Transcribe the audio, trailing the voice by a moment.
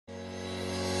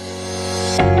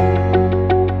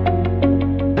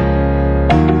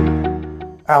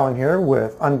Alan here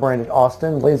with Unbranded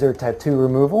Austin Laser Tattoo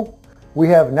Removal. We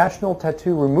have National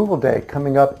Tattoo Removal Day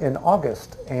coming up in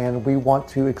August, and we want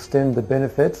to extend the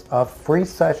benefits of free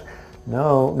sessions.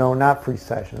 No, not free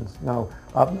sessions. No,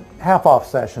 half-off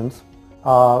sessions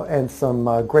and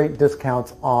some great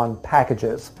discounts on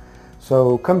packages.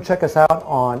 So come check us out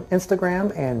on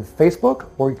Instagram and Facebook,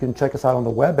 or you can check us out on the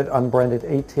web at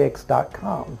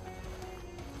unbrandedatx.com.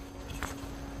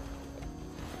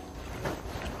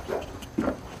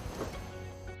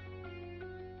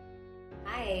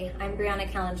 Hi, I'm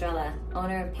Brianna Calandrella,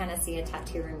 owner of Panacea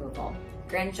Tattoo Removal,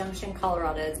 Grand Junction,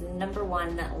 Colorado's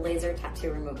 #1 laser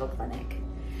tattoo removal clinic.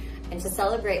 And to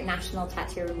celebrate National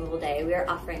Tattoo Removal Day, we are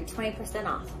offering 20%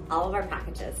 off all of our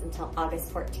packages until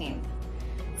August 14th.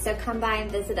 So come by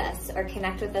and visit us or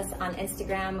connect with us on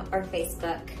Instagram or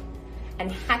Facebook.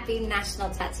 And happy National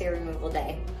Tattoo Removal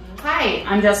Day. Hi,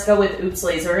 I'm Jessica with Oops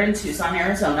Laser in Tucson,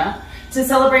 Arizona. To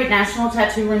celebrate National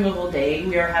Tattoo Removal Day,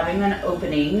 we are having an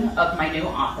opening of my new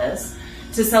office.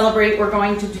 To celebrate, we're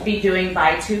going to be doing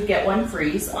buy two, get one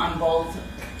frees on both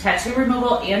tattoo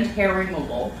removal and hair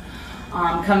removal.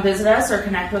 Come visit us or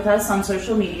connect with us on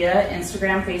social media,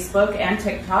 Instagram, Facebook, and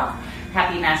TikTok.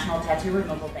 Happy National Tattoo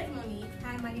Removal Day.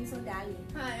 Hi, my name's Odali.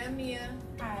 Hi, I'm Mia.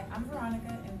 Hi, I'm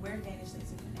Veronica, and we're Danish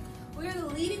Laser Clinic. We're the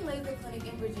leading laser clinic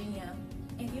in Virginia.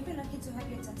 If you've been lucky to have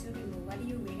your tattoo removed, what are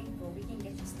you waiting for? We can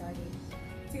get you started.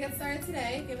 To get started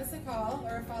today, give us a call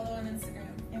or a follow on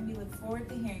Instagram. And we look forward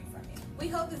to hearing from you. We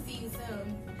hope to see you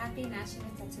soon. Happy National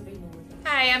Tattoo Removal Day.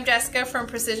 Hi, I'm Jessica from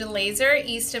Precision Laser,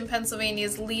 Easton,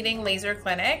 Pennsylvania's leading laser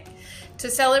clinic. To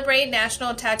celebrate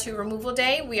National Tattoo Removal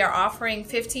Day, we are offering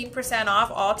 15% off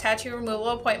all tattoo removal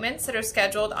appointments that are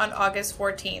scheduled on August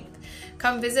 14th.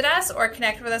 Come visit us or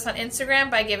connect with us on Instagram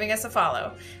by giving us a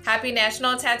follow. Happy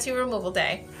National Tattoo Removal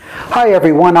Day. Hi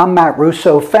everyone, I'm Matt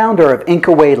Russo, founder of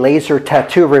Inkaway Laser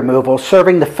Tattoo Removal,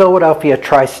 serving the Philadelphia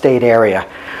tri-state area.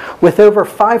 With over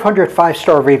 500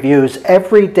 five-star reviews,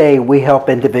 every day we help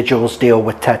individuals deal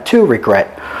with tattoo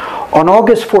regret. On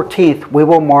August 14th, we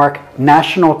will mark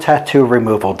National Tattoo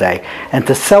Removal Day. And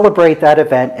to celebrate that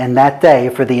event and that day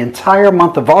for the entire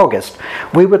month of August,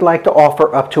 we would like to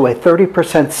offer up to a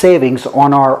 30% savings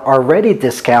on our already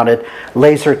discounted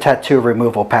laser tattoo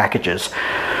removal packages.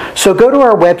 So go to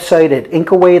our website at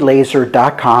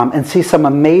inkawaylaser.com and see some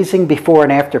amazing before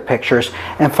and after pictures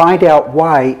and find out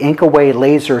why Inkaway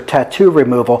Laser Tattoo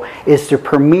Removal is the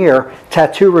premier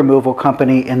tattoo removal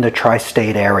company in the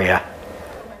tri-state area.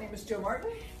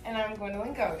 Martin. And I'm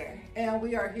Gwendolyn Goder. And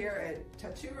we are here at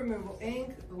Tattoo Removal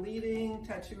Inc., the leading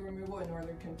tattoo removal in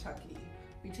Northern Kentucky.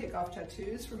 We take off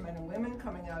tattoos for men and women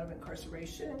coming out of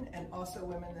incarceration and also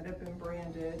women that have been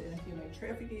branded in a human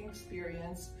trafficking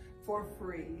experience for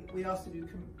free. We also do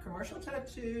commercial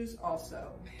tattoos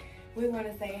also. We want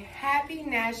to say Happy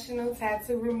National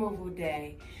Tattoo Removal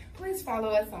Day. Please follow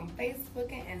us on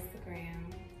Facebook and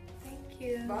Instagram. Thank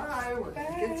you. Bye. We're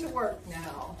going to get to work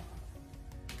now.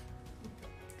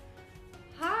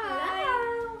 Hi!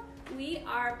 Hello. We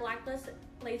are Blacklist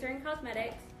Laser and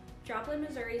Cosmetics, Joplin,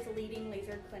 Missouri's leading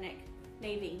laser clinic.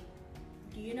 Navy,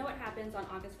 do you know what happens on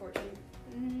August 14th?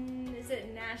 Is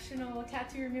it National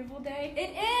Tattoo Removal Day?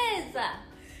 It is!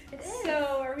 It is.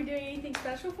 So, are we doing anything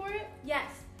special for it?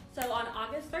 Yes. So on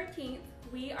August 13th,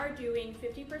 we are doing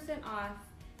 50% off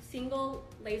single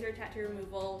laser tattoo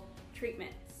removal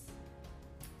treatments.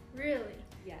 Really?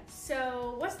 Yes.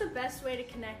 So what's the best way to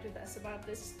connect with us about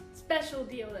this special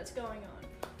deal that's going on?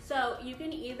 So you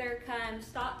can either come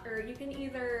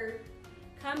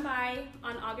by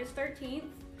on August 13th,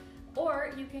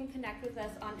 or you can connect with us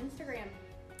on Instagram.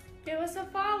 Give us a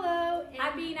follow.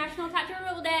 Happy National Tattoo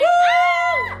Removal Day!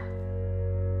 Woo!